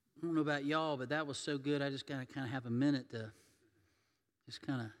I don't know about y'all, but that was so good. I just got to kind of have a minute to just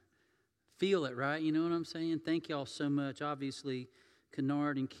kind of feel it, right? You know what I'm saying? Thank y'all so much. Obviously,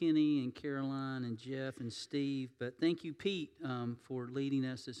 Kennard and Kenny and Caroline and Jeff and Steve. But thank you, Pete, for leading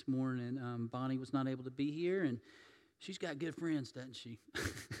us this morning. Bonnie was not able to be here, and she's got good friends, doesn't she?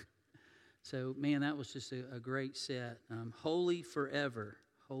 So, man, that was just a great set. Holy forever.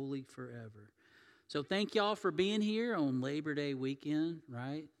 Holy forever. So thank y'all for being here on Labor Day weekend,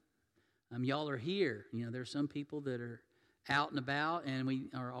 right? Y'all are here. You know, there's some people that are out and about, and we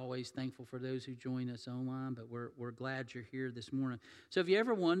are always thankful for those who join us online, but we're glad you're here this morning. So have you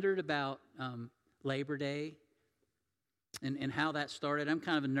ever wondered about Labor Day and how that started? I'm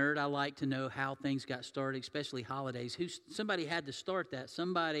kind of a nerd. I like to know how things got started, especially holidays. Somebody had to start that.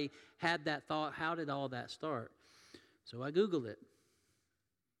 Somebody had that thought. How did all that start? So I Googled it.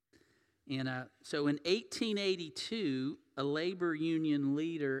 And so in 1882, a labor union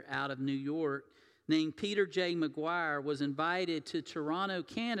leader out of New York named Peter J. McGuire was invited to Toronto,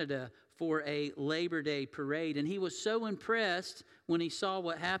 Canada for a Labor Day parade. And he was so impressed when he saw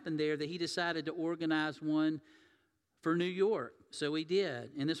what happened there that he decided to organize one for New York. So he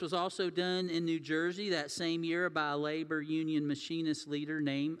did. And this was also done in New Jersey that same year by a labor union machinist leader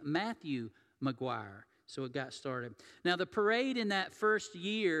named Matthew McGuire. So it got started. Now, the parade in that first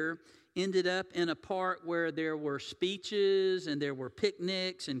year ended up in a park where there were speeches and there were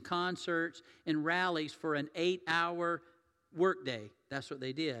picnics and concerts and rallies for an 8-hour workday. That's what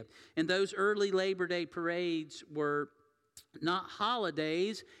they did. And those early Labor Day parades were not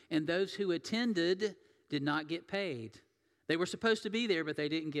holidays, and those who attended did not get paid. They were supposed to be there, but they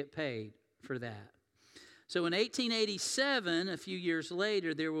didn't get paid for that. So in 1887, a few years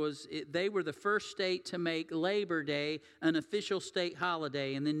later, they were the first state to make Labor Day an official state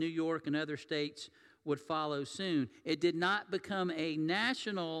holiday, and then New York and other states would follow soon. It did not become a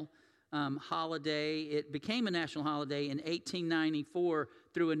national holiday. It became a national holiday in 1894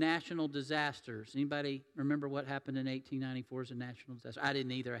 through a national disaster. Does anybody remember what happened in 1894 as a national disaster? I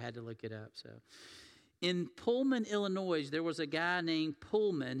didn't either. I had to look it up. So, in Pullman, Illinois, there was a guy named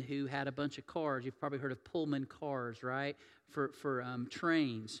Pullman who had a bunch of cars. You've probably heard of Pullman cars, right, for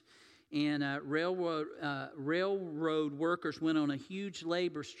trains. And railroad workers went on a huge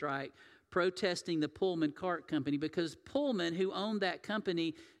labor strike protesting the Pullman Cart Company because Pullman, who owned that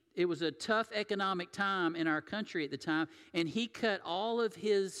company, it was a tough economic time in our country at the time, and he cut all of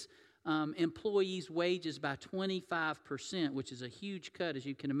his employees' wages by 25%, which is a huge cut, as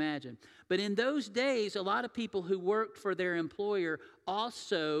you can imagine. But in those days, a lot of people who worked for their employer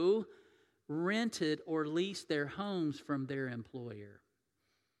also rented or leased their homes from their employer.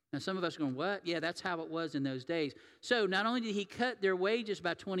 Now, some of us are going, what? Yeah, that's how it was in those days. So not only did he cut their wages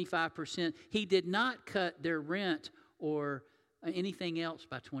by 25%, he did not cut their rent or anything else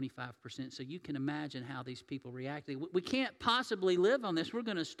by 25%. So you can imagine how these people reacted. We can't possibly live on this. We're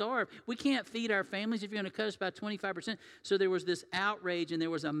going to starve. We can't feed our families if you're going to cut us by 25%. So there was this outrage, and there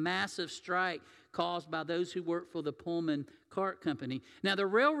was a massive strike caused by those who worked for the Pullman Cart Company. Now, the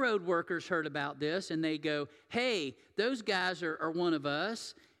railroad workers heard about this, and they go, hey, those guys are one of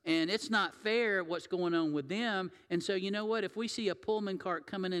us, and it's not fair what's going on with them. And so, you know what? If we see a Pullman cart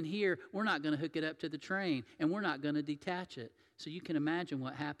coming in here, we're not going to hook it up to the train, and we're not going to detach it. So you can imagine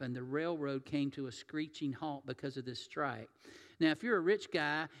what happened. The railroad came to a screeching halt because of this strike. Now, if you're a rich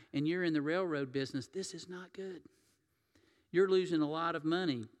guy and you're in the railroad business, this is not good. You're losing a lot of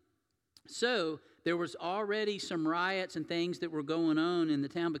money. So there was already some riots and things that were going on in the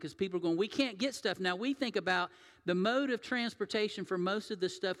town because people were going, we can't get stuff. Now, we think about the mode of transportation for most of the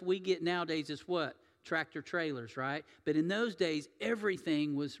stuff we get nowadays is what? Tractor trailers, right? But in those days,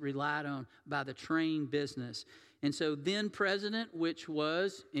 everything was relied on by the train business. And so then president, which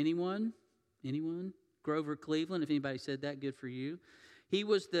was anyone? Grover Cleveland. If anybody said that, good for you. He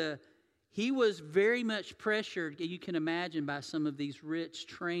was very much pressured, you can imagine, by some of these rich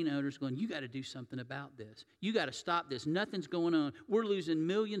train owners going, you got to do something about this. You got to stop this. Nothing's going on. We're losing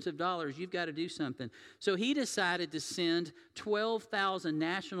millions of dollars. You've got to do something. So he decided to send 12,000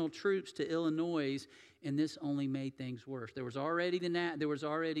 national troops to Illinois, and this only made things worse. There was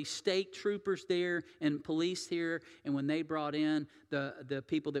already state troopers there and police here, and when they brought in the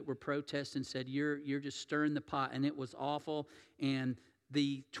people that were protesting, said, you're just stirring the pot, and it was awful. And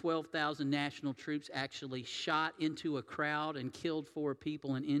the 12,000 national troops actually shot into a crowd and killed 4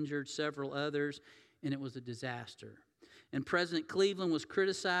 people and injured several others, and it was a disaster. And President Cleveland was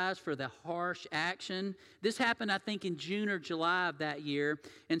criticized for the harsh action. This happened, I think, in June or July of that year.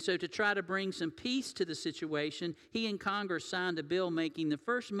 And so to try to bring some peace to the situation, he and Congress signed a bill making the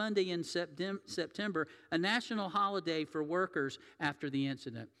first Monday in September a national holiday for workers after the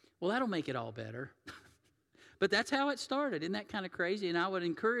incident. Well, that'll make it all better. But that's how it started. Isn't that kind of crazy? And I would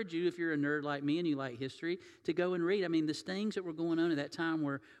encourage you, if you're a nerd like me and you like history, to go and read. I mean, the things that were going on at that time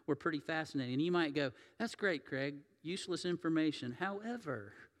were pretty fascinating. And you might go, that's great, Craig, useless information.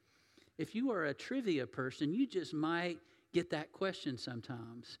 However, if you are a trivia person, you just might get that question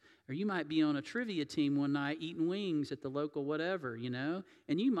sometimes. Or you might be on a trivia team one night eating wings at the local whatever,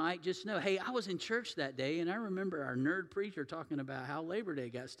 and you might just know, hey, I was in church that day, and I remember our nerd preacher talking about how Labor Day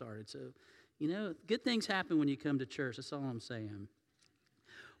got started. So, good things happen when you come to church. That's all I'm saying.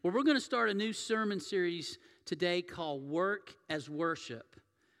 Well, we're going to start a new sermon series today called Work as Worship.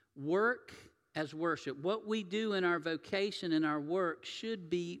 Work as worship. What we do in our vocation and our work should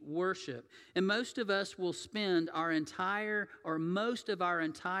be worship. And most of us will spend most of our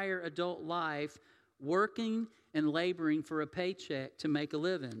entire adult life working and laboring for a paycheck to make a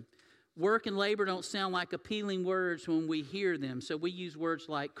living. Work and labor don't sound like appealing words when we hear them, so we use words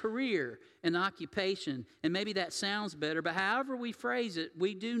like career and occupation, and maybe that sounds better, but however we phrase it,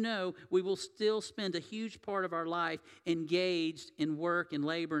 we do know we will still spend a huge part of our life engaged in work and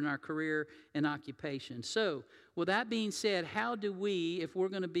labor in our career and occupation. So, with that being said, how do we, if we're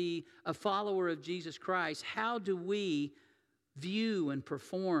going to be a follower of Jesus Christ, how do we view and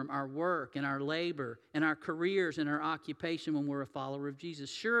perform our work and our labor and our careers and our occupation when we're a follower of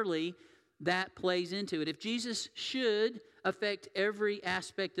Jesus? Surely that plays into it. If Jesus should affect every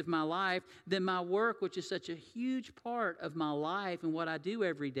aspect of my life, then my work, which is such a huge part of my life and what I do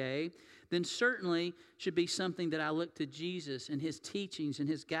every day, then certainly should be something that I look to Jesus and His teachings and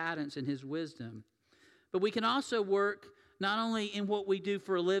His guidance and His wisdom. But we can also work not only in what we do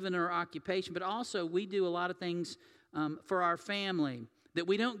for a living or occupation, but also we do a lot of things for our family that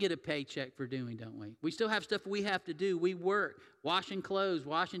we don't get a paycheck for doing, don't we? We still have stuff we have to do. We work, washing clothes,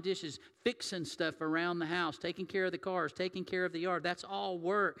 washing dishes, fixing stuff around the house, taking care of the cars, taking care of the yard. That's all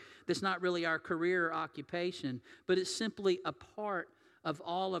work. That's not really our career or occupation, but it's simply a part of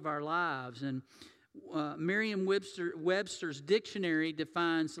all of our lives. And Merriam-Webster's dictionary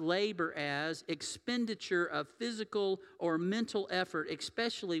defines labor as expenditure of physical or mental effort,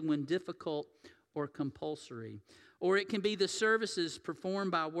 especially when difficult or compulsory. Or it can be the services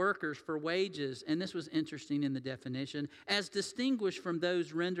performed by workers for wages, and this was interesting in the definition, as distinguished from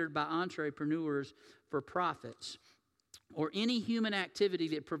those rendered by entrepreneurs for profits, or any human activity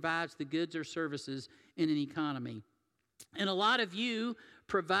that provides the goods or services in an economy. And a lot of you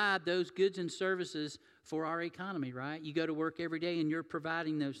provide those goods and services for our economy, right? You go to work every day and you're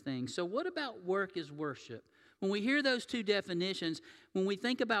providing those things. So what about work as worship? When we hear those two definitions, when we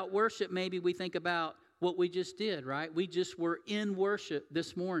think about worship, maybe we think about what we just did, right? We just were in worship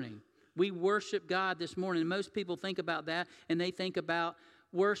this morning. We worship God this morning. And most people think about that, and they think about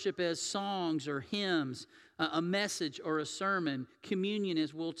worship as songs or hymns, a message or a sermon, communion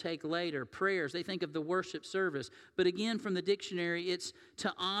as we'll take later, prayers. They think of the worship service. But again, from the dictionary, it's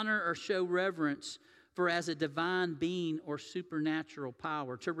to honor or show reverence for as a divine being or supernatural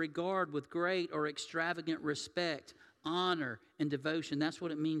power, to regard with great or extravagant respect, honor, and devotion. That's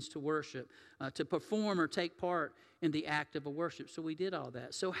what it means to worship, to perform or take part in the act of a worship. So we did all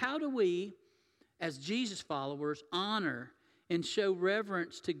that. So how do we, as Jesus followers, honor and show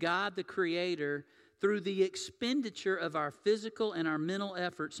reverence to God the Creator through the expenditure of our physical and our mental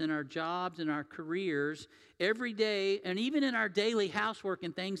efforts in our jobs and our careers every day, and even in our daily housework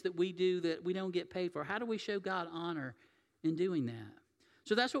and things that we do that we don't get paid for? How do we show God honor in doing that?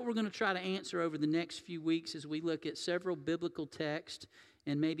 So that's what we're going to try to answer over the next few weeks as we look at several biblical texts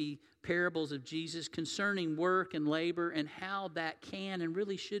and maybe parables of Jesus concerning work and labor and how that can and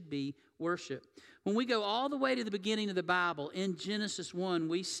really should be worship. When we go all the way to the beginning of the Bible, in Genesis 1,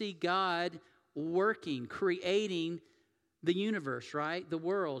 we see God working, creating the universe, right? The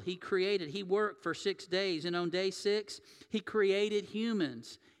world. He worked for 6 days, and on day 6, He created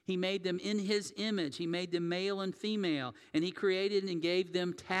humans. He made them in His image. He made them male and female. And He created and gave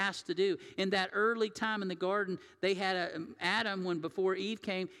them tasks to do. In that early time in the garden, they had Adam, before Eve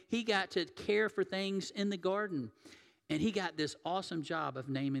came, he got to care for things in the garden. And he got this awesome job of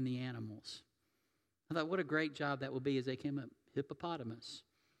naming the animals. I thought, what a great job that would be as they came up. Hippopotamus,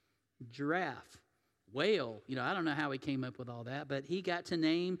 giraffe, whale. I don't know how he came up with all that, but he got to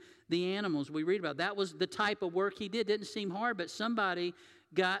name the animals we read about. That was the type of work he did. Didn't seem hard, but somebody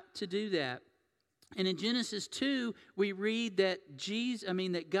got to do that. And in Genesis 2, we read that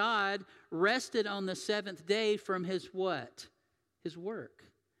that God rested on the seventh day from his what? His work.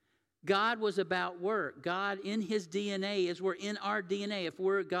 God was about work. God in his DNA, as we're in our DNA,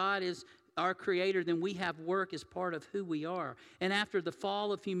 if God is our creator, then we have work as part of who we are. And after the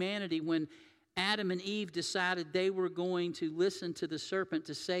fall of humanity, when Adam and Eve decided they were going to listen to the serpent,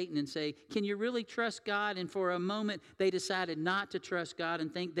 to Satan, and say, can you really trust God? And for a moment, they decided not to trust God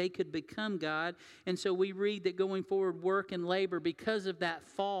and think they could become God. And so we read that going forward, work and labor, because of that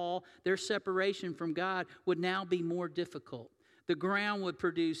fall, their separation from God would now be more difficult. The ground would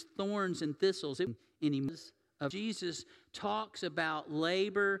produce thorns and thistles. Jesus talks about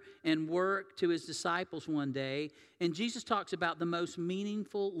labor and work to his disciples one day, and Jesus talks about the most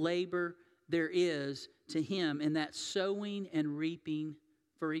meaningful labor there is to him, and that's sowing and reaping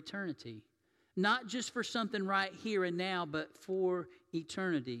for eternity. Not just for something right here and now, but for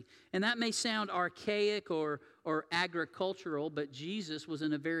eternity. And that may sound archaic or agricultural, but Jesus was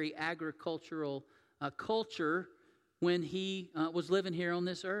in a very agricultural culture when he was living here on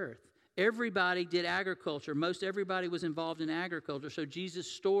this earth. Everybody did agriculture. Most everybody was involved in agriculture. So Jesus'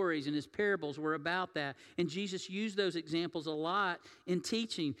 stories and his parables were about that. And Jesus used those examples a lot in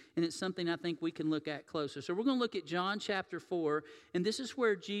teaching. And it's something I think we can look at closer. So we're going to look at John chapter 4. And this is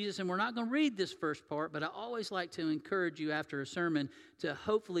where Jesus, and we're not going to read this first part, but I always like to encourage you after a sermon to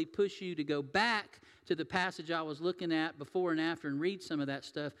hopefully push you to go back to the passage I was looking at before and after and read some of that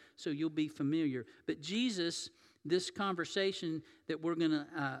stuff so you'll be familiar. But Jesus, this conversation that we're going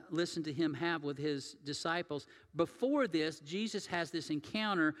to listen to him have with his disciples, before this, Jesus has this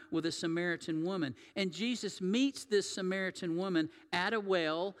encounter with a Samaritan woman. And Jesus meets this Samaritan woman at a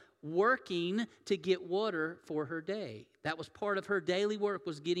well, working to get water for her day. That was part of her daily work,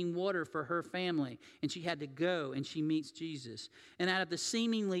 was getting water for her family. And she had to go, and she meets Jesus. And out of the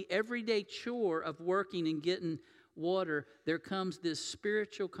seemingly everyday chore of working and getting water, there comes this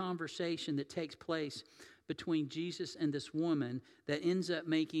spiritual conversation that takes place between Jesus and this woman that ends up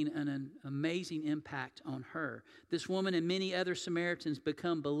making an amazing impact on her. This woman and many other Samaritans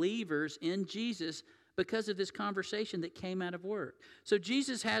become believers in Jesus because of this conversation that came out of work. So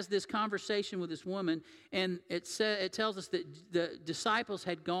Jesus has this conversation with this woman, and it tells us that the disciples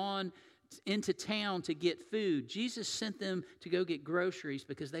had gone into town to get food. Jesus sent them to go get groceries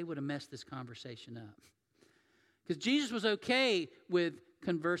because they would have messed this conversation up. Because Jesus was okay with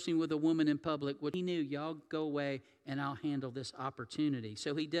conversing with a woman in public. What he knew, y'all go away and I'll handle this opportunity.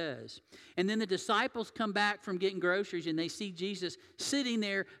 So he does. And then the disciples come back from getting groceries and they see Jesus sitting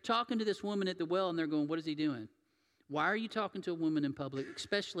there talking to this woman at the well, and they're going, what is he doing? Why are you talking to a woman in public,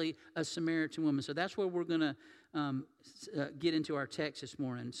 especially a Samaritan woman? So that's where we're going to get into our text this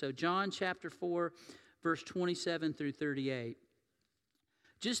morning. So John chapter 4, verse 27 through 38.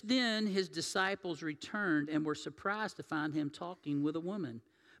 Just then his disciples returned and were surprised to find him talking with a woman.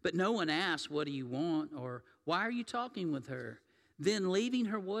 But no one asked, what do you want? Or why are you talking with her? Then leaving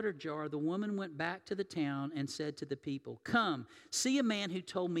her water jar, the woman went back to the town and said to the people, come, see a man who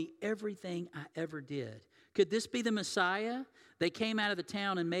told me everything I ever did. Could this be the Messiah? They came out of the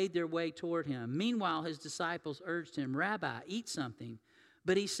town and made their way toward him. Meanwhile, his disciples urged him, Rabbi, eat something.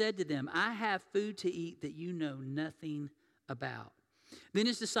 But he said to them, I have food to eat that you know nothing about. Then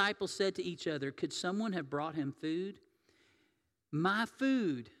his disciples said to each other, could someone have brought him food? My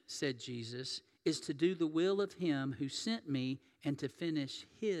food, said Jesus, is to do the will of him who sent me and to finish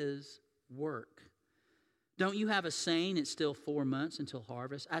his work. Don't you have a saying, it's still 4 months until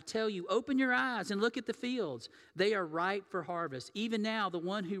harvest? I tell you, open your eyes and look at the fields. They are ripe for harvest. Even now, the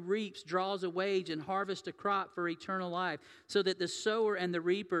one who reaps draws a wage and harvests a crop for eternal life, so that the sower and the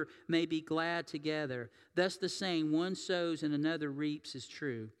reaper may be glad together. Thus the saying, one sows and another reaps, is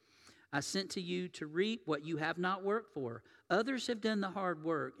true. I sent to you to reap what you have not worked for. Others have done the hard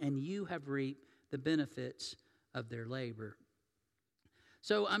work, and you have reaped the benefits of their labor.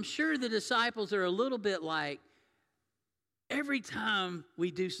 So I'm sure the disciples are a little bit like, every time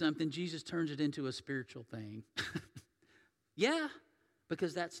we do something, Jesus turns it into a spiritual thing. Yeah,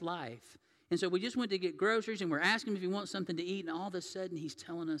 because that's life. And so we just went to get groceries, and we're asking him if he wants something to eat, and all of a sudden he's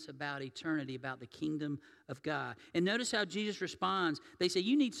telling us about eternity, about the kingdom of God. And notice how Jesus responds. They say,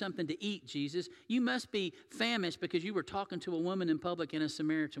 you need something to eat, Jesus. You must be famished because you were talking to a woman in public and a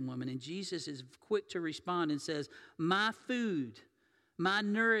Samaritan woman. And Jesus is quick to respond and says, my food, my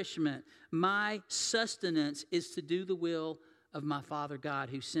nourishment, my sustenance is to do the will of my Father God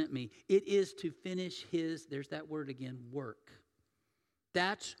who sent me. It is to finish his, there's that word again, work.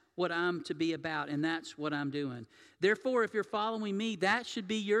 That's what I'm to be about, and that's what I'm doing. Therefore, if you're following me, that should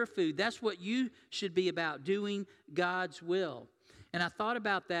be your food. That's what you should be about, doing God's will. And I thought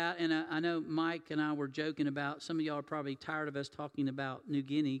about that, and I know Mike and I were joking about, some of y'all are probably tired of us talking about New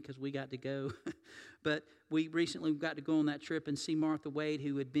Guinea because we got to go. But we recently got to go on that trip and see Martha Wade,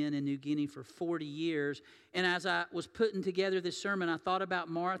 who had been in New Guinea for 40 years. And as I was putting together this sermon, I thought about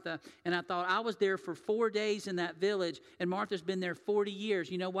Martha, and I thought I was there for 4 days in that village, and Martha's been there 40 years.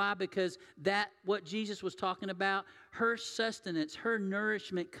 You know why? Because what Jesus was talking about, her sustenance, her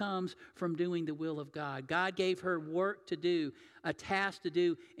nourishment comes from doing the will of God. God gave her work to do, a task to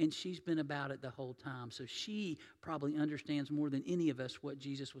do, and she's been about it the whole time. So she probably understands more than any of us what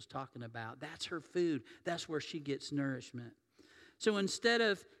Jesus was talking about. That's her food. That's where she gets nourishment. So instead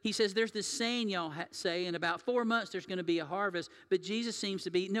of, he says, there's this saying y'all say, in about 4 months there's going to be a harvest, but Jesus seems to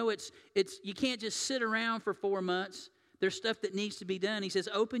be, no, it's you can't just sit around for 4 months. There's stuff that needs to be done. He says,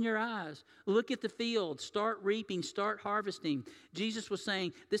 open your eyes, look at the field, start reaping, start harvesting. Jesus was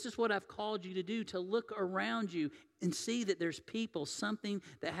saying, this is what I've called you to do, to look around you and see that there's people, something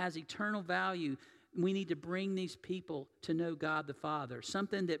that has eternal value. We need to bring these people to know God the Father,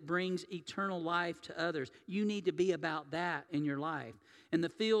 something that brings eternal life to others. You need to be about that in your life. And the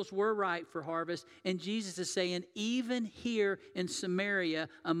fields were ripe for harvest, and Jesus is saying, even here in Samaria,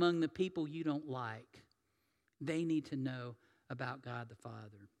 among the people you don't like, they need to know about God the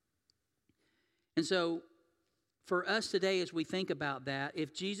Father. And so for us today, as we think about that,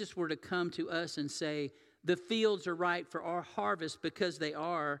 if Jesus were to come to us and say, the fields are ripe for our harvest because they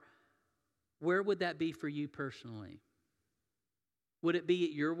are, where would that be for you personally? Would it be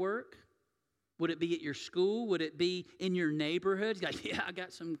at your work? Would it be at your school? Would it be in your neighborhood? Like, yeah, I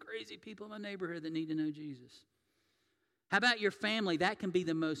got some crazy people in my neighborhood that need to know Jesus. How about your family? That can be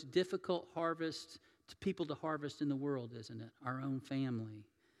the most difficult harvest to people to harvest in the world, isn't it? Our own family.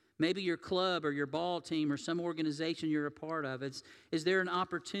 Maybe your club or your ball team or some organization you're a part of. Is there an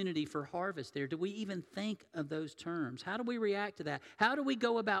opportunity for harvest there? Do we even think of those terms? How do we react to that? How do we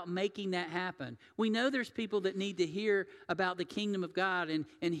go about making that happen? We know there's people that need to hear about the kingdom of God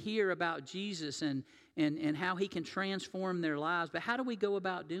and hear about Jesus and how he can transform their lives. But how do we go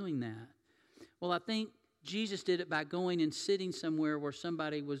about doing that? Well, I think Jesus did it by going and sitting somewhere where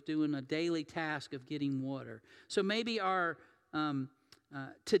somebody was doing a daily task of getting water. So maybe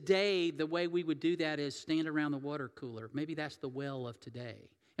today, the way we would do that is stand around the water cooler. Maybe that's the well of today.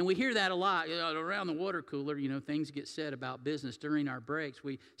 And we hear that a lot. Around the water cooler, things get said about business during our breaks.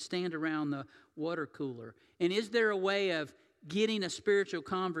 We stand around the water cooler. And is there a way of getting a spiritual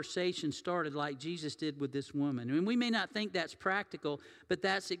conversation started like Jesus did with this woman? I mean, we may not think that's practical, but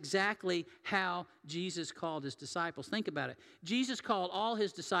that's exactly how Jesus called his disciples. Think about it. Jesus called all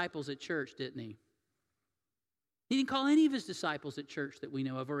his disciples at church, didn't he? He didn't call any of his disciples at church that we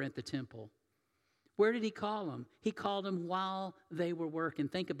know of or at the temple. Where did he call them? He called them while they were working.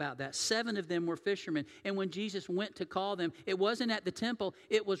 Think about that. 7 of them were fishermen. And when Jesus went to call them, it wasn't at the temple.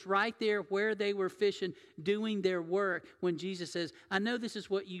 It was right there where they were fishing, doing their work. When Jesus says, I know this is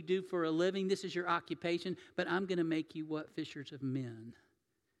what you do for a living. This is your occupation. But I'm going to make you what? Fishers of men.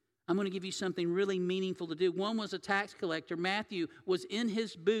 I'm going to give you something really meaningful to do. One was a tax collector. Matthew was in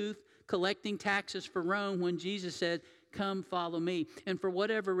his booth collecting taxes for Rome when Jesus said, come follow me. And for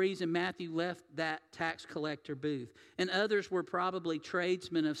whatever reason, Matthew left that tax collector booth. And others were probably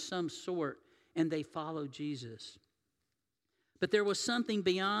tradesmen of some sort, and they followed Jesus. But there was something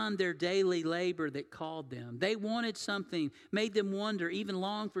beyond their daily labor that called them. They wanted something, made them wonder, even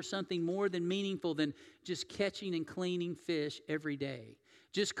long for something more than meaningful than just catching and cleaning fish every day.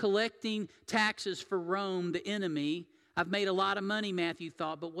 Just collecting taxes for Rome, the enemy. I've made a lot of money, Matthew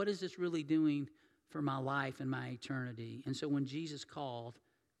thought, but what is this really doing for my life and my eternity? And so when Jesus called,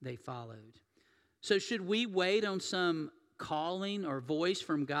 they followed. So should we wait on some calling or voice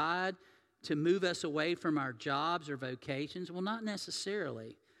from God to move us away from our jobs or vocations? Well, not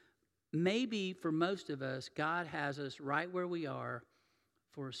necessarily. Maybe for most of us, God has us right where we are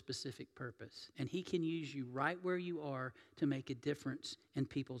for a specific purpose. And he can use you right where you are to make a difference in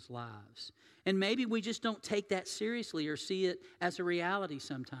people's lives. And maybe we just don't take that seriously or see it as a reality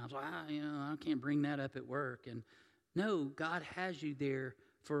sometimes. Well, I can't bring that up at work. And no, God has you there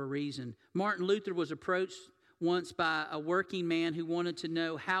for a reason. Martin Luther was approached once by a working man who wanted to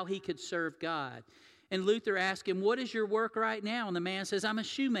know how he could serve God. And Luther asked him, what is your work right now? And the man says, I'm a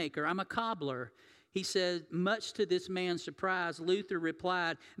shoemaker, I'm a cobbler. He said, much to this man's surprise, Luther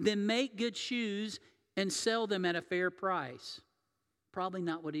replied, then make good shoes and sell them at a fair price. Probably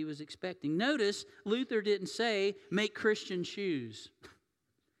not what he was expecting. Notice, Luther didn't say, make Christian shoes.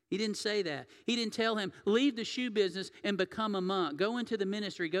 He didn't say that. He didn't tell him, leave the shoe business and become a monk. Go into the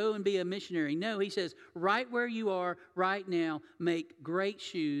ministry, go and be a missionary. No, he says, right where you are right now, make great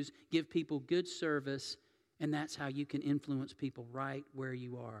shoes, give people good service, And that's how you can influence people right where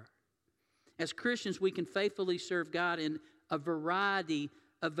you are. As Christians, we can faithfully serve God in a variety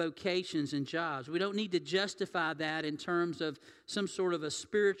of vocations and jobs. We don't need to justify that in terms of some sort of a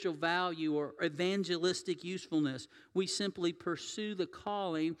spiritual value or evangelistic usefulness. We simply pursue the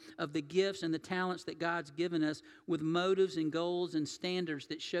calling of the gifts and the talents that God's given us with motives and goals and standards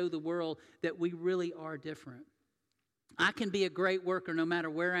that show the world that we really are different. I can be a great worker no matter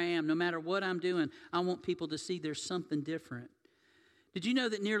where I am, no matter what I'm doing. I want people to see there's something different. Did you know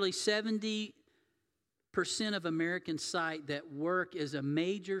that nearly 70% of Americans cite that work is a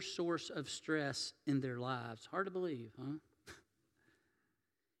major source of stress in their lives? Hard to believe, huh?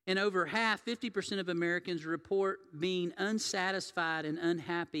 And over half, 50% of Americans report being unsatisfied and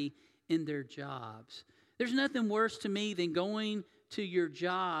unhappy in their jobs. There's nothing worse to me than going to your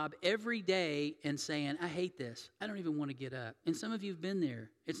job every day and saying, I hate this. I don't even want to get up. And some of you have been there.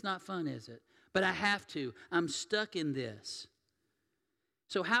 It's not fun, is it? But I have to. I'm stuck in this.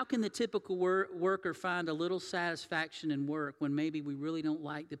 So how can the typical worker find a little satisfaction in work when maybe we really don't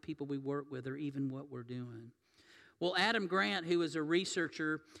like the people we work with or even what we're doing? Well, Adam Grant, who is a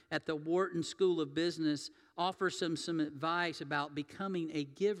researcher at the Wharton School of Business, offers some advice about becoming a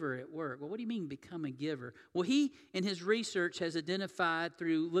giver at work. Well, what do you mean become a giver? Well, he, in his research, has identified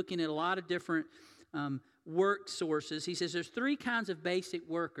through looking at a lot of different work sources, he says there's three kinds of basic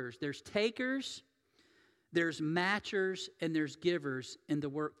workers. There's takers, there's matchers, and there's givers in the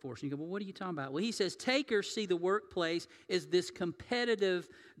workforce. And you go, well, what are you talking about? Well, he says takers see the workplace as this competitive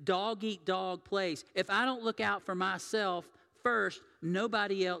dog-eat-dog place. If I don't look out for myself first,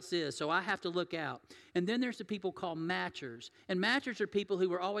 nobody else is, so I have to look out. And then there's the people called matchers. And matchers are people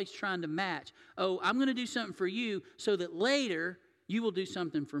who are always trying to match. Oh, I'm going to do something for you so that later you will do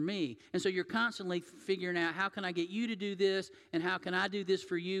something for me. And so you're constantly figuring out, how can I get you to do this, and how can I do this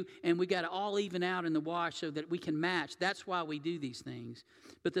for you? And we got to all even out in the wash so that we can match. That's why we do these things.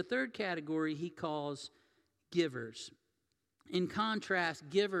 But the third category he calls givers. In contrast,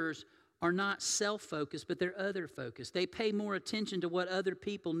 givers are not self-focused, but they're other-focused. They pay more attention to what other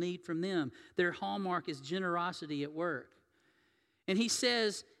people need from them. Their hallmark is generosity at work. And he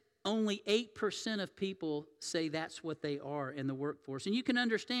says only 8% of people say that's what they are in the workforce. And you can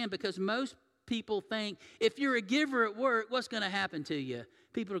understand, because most people think if you're a giver at work, what's going to happen to you?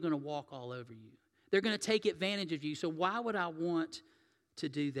 People are going to walk all over you. They're going to take advantage of you. So why would I want to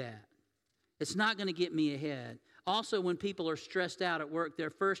do that? It's not going to get me ahead. Also, when people are stressed out at work, their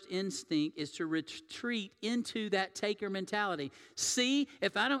first instinct is to retreat into that taker mentality. See,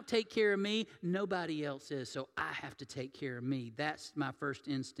 if I don't take care of me, nobody else is, so I have to take care of me. That's my first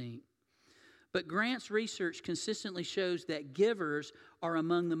instinct. But Grant's research consistently shows that givers are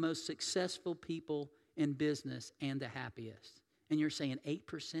among the most successful people in business and the happiest. And you're saying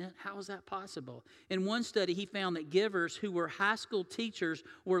 8%? How is that possible? In one study, he found that givers who were high school teachers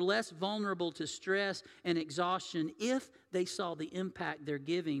were less vulnerable to stress and exhaustion if they saw the impact their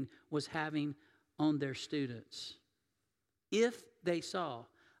giving was having on their students. If they saw.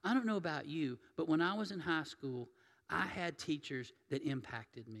 I don't know about you, but when I was in high school, I had teachers that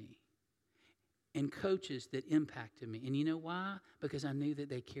impacted me and coaches that impacted me. And you know why? Because I knew that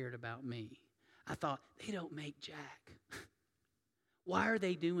they cared about me. I thought, they don't make jack. Why are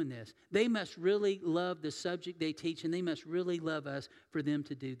they doing this? They must really love the subject they teach, and they must really love us for them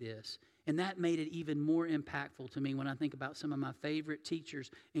to do this. And that made it even more impactful to me when I think about some of my favorite teachers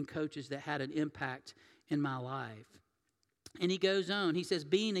and coaches that had an impact in my life. And he goes on. He says,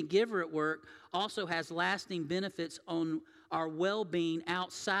 being a giver at work also has lasting benefits on our well-being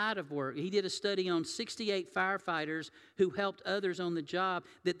outside of work. He did a study on 68 firefighters who helped others on the job,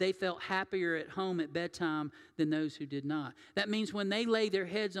 that they felt happier at home at bedtime than those who did not. That means when they lay their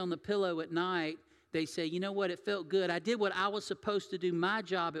heads on the pillow at night, they say, you know what, it felt good. I did what I was supposed to do, my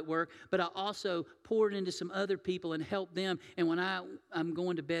job at work, but I also poured into some other people and helped them. And when I'm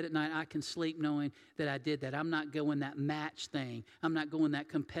going to bed at night, I can sleep knowing that I did that. I'm not going that match thing. I'm not going that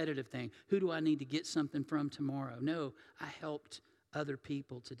competitive thing. Who do I need to get something from tomorrow? No, I helped other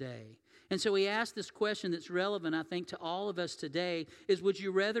people today. And so he asked this question that's relevant, I think, to all of us today, is would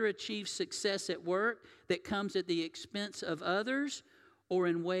you rather achieve success at work that comes at the expense of others, or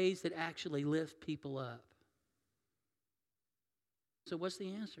in ways that actually lift people up? So what's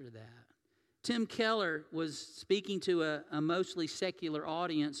the answer to that? Tim Keller was speaking to a mostly secular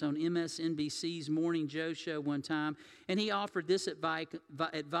audience on MSNBC's Morning Joe show one time, and he offered this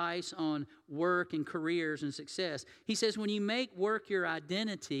advice on work and careers and success. He says, when you make work your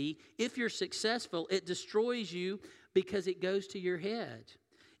identity, if you're successful, it destroys you because it goes to your head.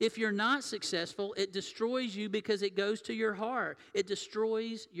 If you're not successful, it destroys you because it goes to your heart. It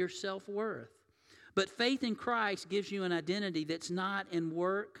destroys your self-worth. But faith in Christ gives you an identity that's not in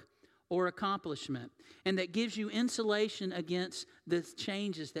work or accomplishment, and that gives you insulation against the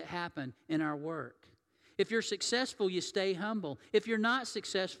changes that happen in our work. If you're successful, you stay humble. If you're not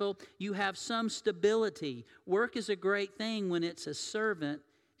successful, you have some stability. Work is a great thing when it's a servant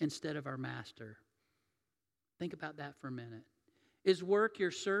instead of our master. Think about that for a minute. Is work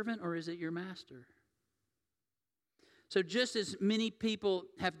your servant or is it your master? So just as many people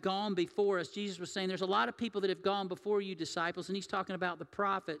have gone before us, Jesus was saying there's a lot of people that have gone before you, disciples, and he's talking about the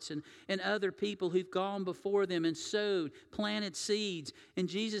prophets and other people who've gone before them and sowed, planted seeds. And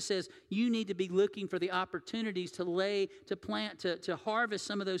Jesus says you need to be looking for the opportunities to plant, to harvest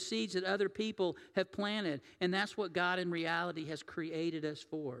some of those seeds that other people have planted. And that's what God in reality has created us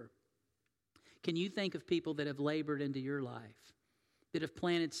for. Can you think of people that have labored into your life, that have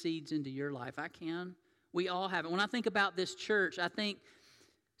planted seeds into your life? I can. We all have it. When I think about this church, I think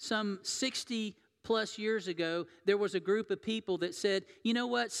some 60 plus years ago, there was a group of people that said, you know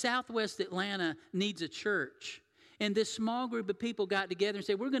what, Southwest Atlanta needs a church. And this small group of people got together and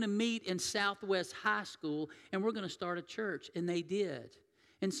said, we're going to meet in Southwest High School and we're going to start a church. And they did.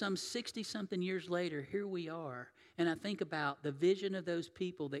 And some 60-something years later, here we are. And I think about the vision of those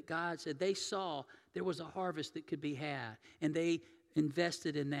people that God said they saw there was a harvest that could be had. And they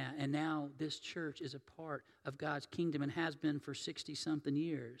invested in that, and now this church is a part of God's kingdom and has been for 60-something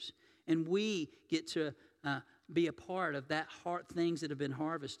years. And we get to be a part of that things that have been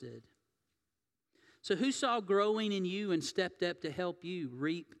harvested. So who saw growing in you and stepped up to help you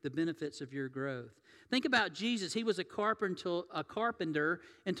reap the benefits of your growth? Think about Jesus. He was a carpenter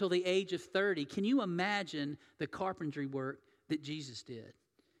until the age of 30. Can you imagine the carpentry work that Jesus did?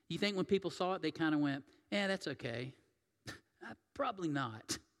 You think when people saw it, they kind of went, yeah, that's okay. Probably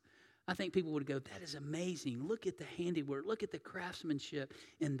not. I think people would go, that is amazing. Look at the handiwork. Look at the craftsmanship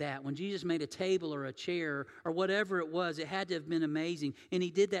in that. When Jesus made a table or a chair or whatever it was, it had to have been amazing. And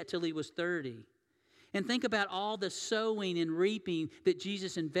he did that till he was 30. And think about all the sowing and reaping that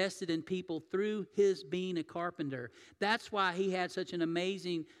Jesus invested in people through his being a carpenter. That's why he had such an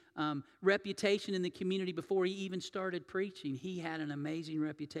amazing reputation in the community before he even started preaching. He had an amazing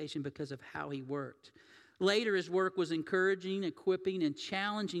reputation because of how he worked. Later, his work was encouraging, equipping, and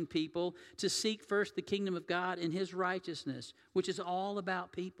challenging people to seek first the kingdom of God and his righteousness, which is all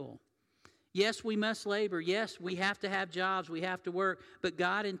about people. Yes, we must labor. Yes, we have to have jobs. We have to work. But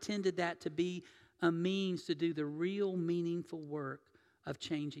God intended that to be a means to do the real meaningful work of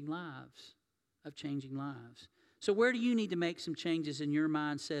changing lives, So where do you need to make some changes in your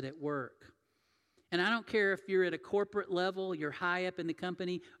mindset at work? And I don't care if you're at a corporate level, you're high up in the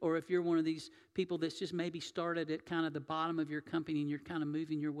company, or if you're one of these people that's just maybe started at kind of the bottom of your company and you're kind of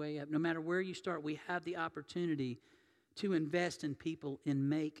moving your way up. No matter where you start, we have the opportunity to invest in people and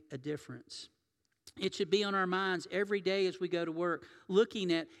make a difference. It should be on our minds every day as we go to work,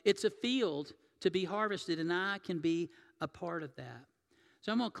 looking at it's a field to be harvested, and I can be a part of that.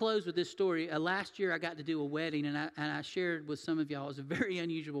 So I'm going to close with this story. Last year I got to do a wedding, and I shared with some of y'all. It was a very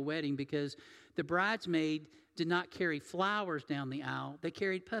unusual wedding because the bridesmaid did not carry flowers down the aisle. They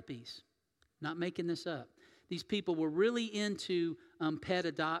carried puppies. Not making this up. These people were really into pet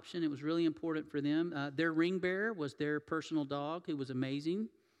adoption. It was really important for them. Their ring bearer was their personal dog, who was amazing.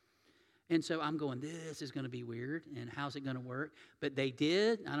 And so I'm going, this is going to be weird, and how's it going to work? But they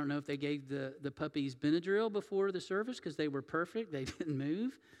did. I don't know if they gave the puppies Benadryl before the service because they were perfect. They didn't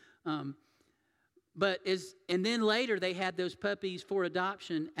move. And then later they had those puppies for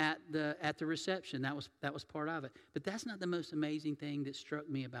adoption at the reception. That was part of it. But that's not the most amazing thing that struck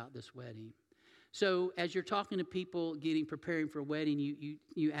me about this wedding. So as you're talking to people preparing for a wedding,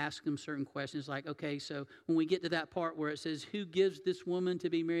 you ask them certain questions like, okay, so when we get to that part where it says, who gives this woman to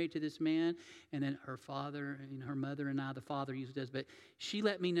be married to this man? And then her father, her mother and I, the father usually does. But she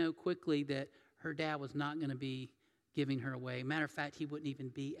let me know quickly that her dad was not going to be giving her away. Matter of fact, he wouldn't even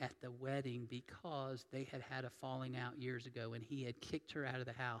be at the wedding because they had a falling out years ago and he had kicked her out of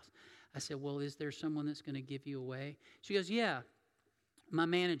the house. I said, well, is there someone that's going to give you away? She goes, yeah, my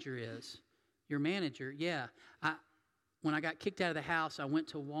manager is. Your manager? Yeah. When I got kicked out of the house, I went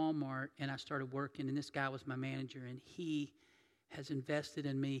to Walmart and I started working, and this guy was my manager, and he has invested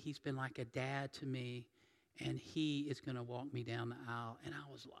in me. He's been like a dad to me, and he is going to walk me down the aisle. And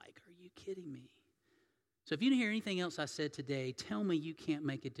I was like, are you kidding me? So if you didn't hear anything else I said today, tell me you can't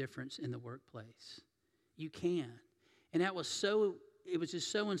make a difference in the workplace. You can. And it was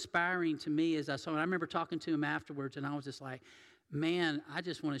just so inspiring to me as I saw it. I remember talking to him afterwards, and I was just like, man, I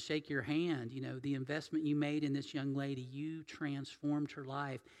just want to shake your hand. The investment you made in this young lady, you transformed her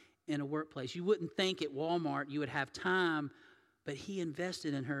life in a workplace. You wouldn't think at Walmart you would have time, but he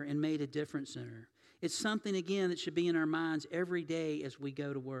invested in her and made a difference in her. It's something, again, that should be in our minds every day as we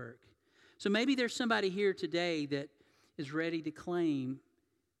go to work. So maybe there's somebody here today that is ready to claim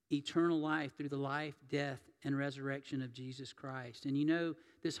eternal life through the life, death, and resurrection of Jesus Christ. And you know,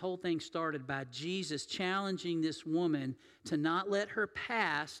 this whole thing started by Jesus challenging this woman to not let her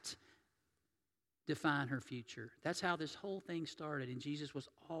past define her future. That's how this whole thing started. And Jesus was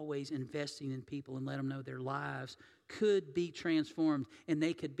always investing in people and let them know their lives could be transformed and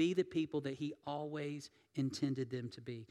they could be the people that he always intended them to be.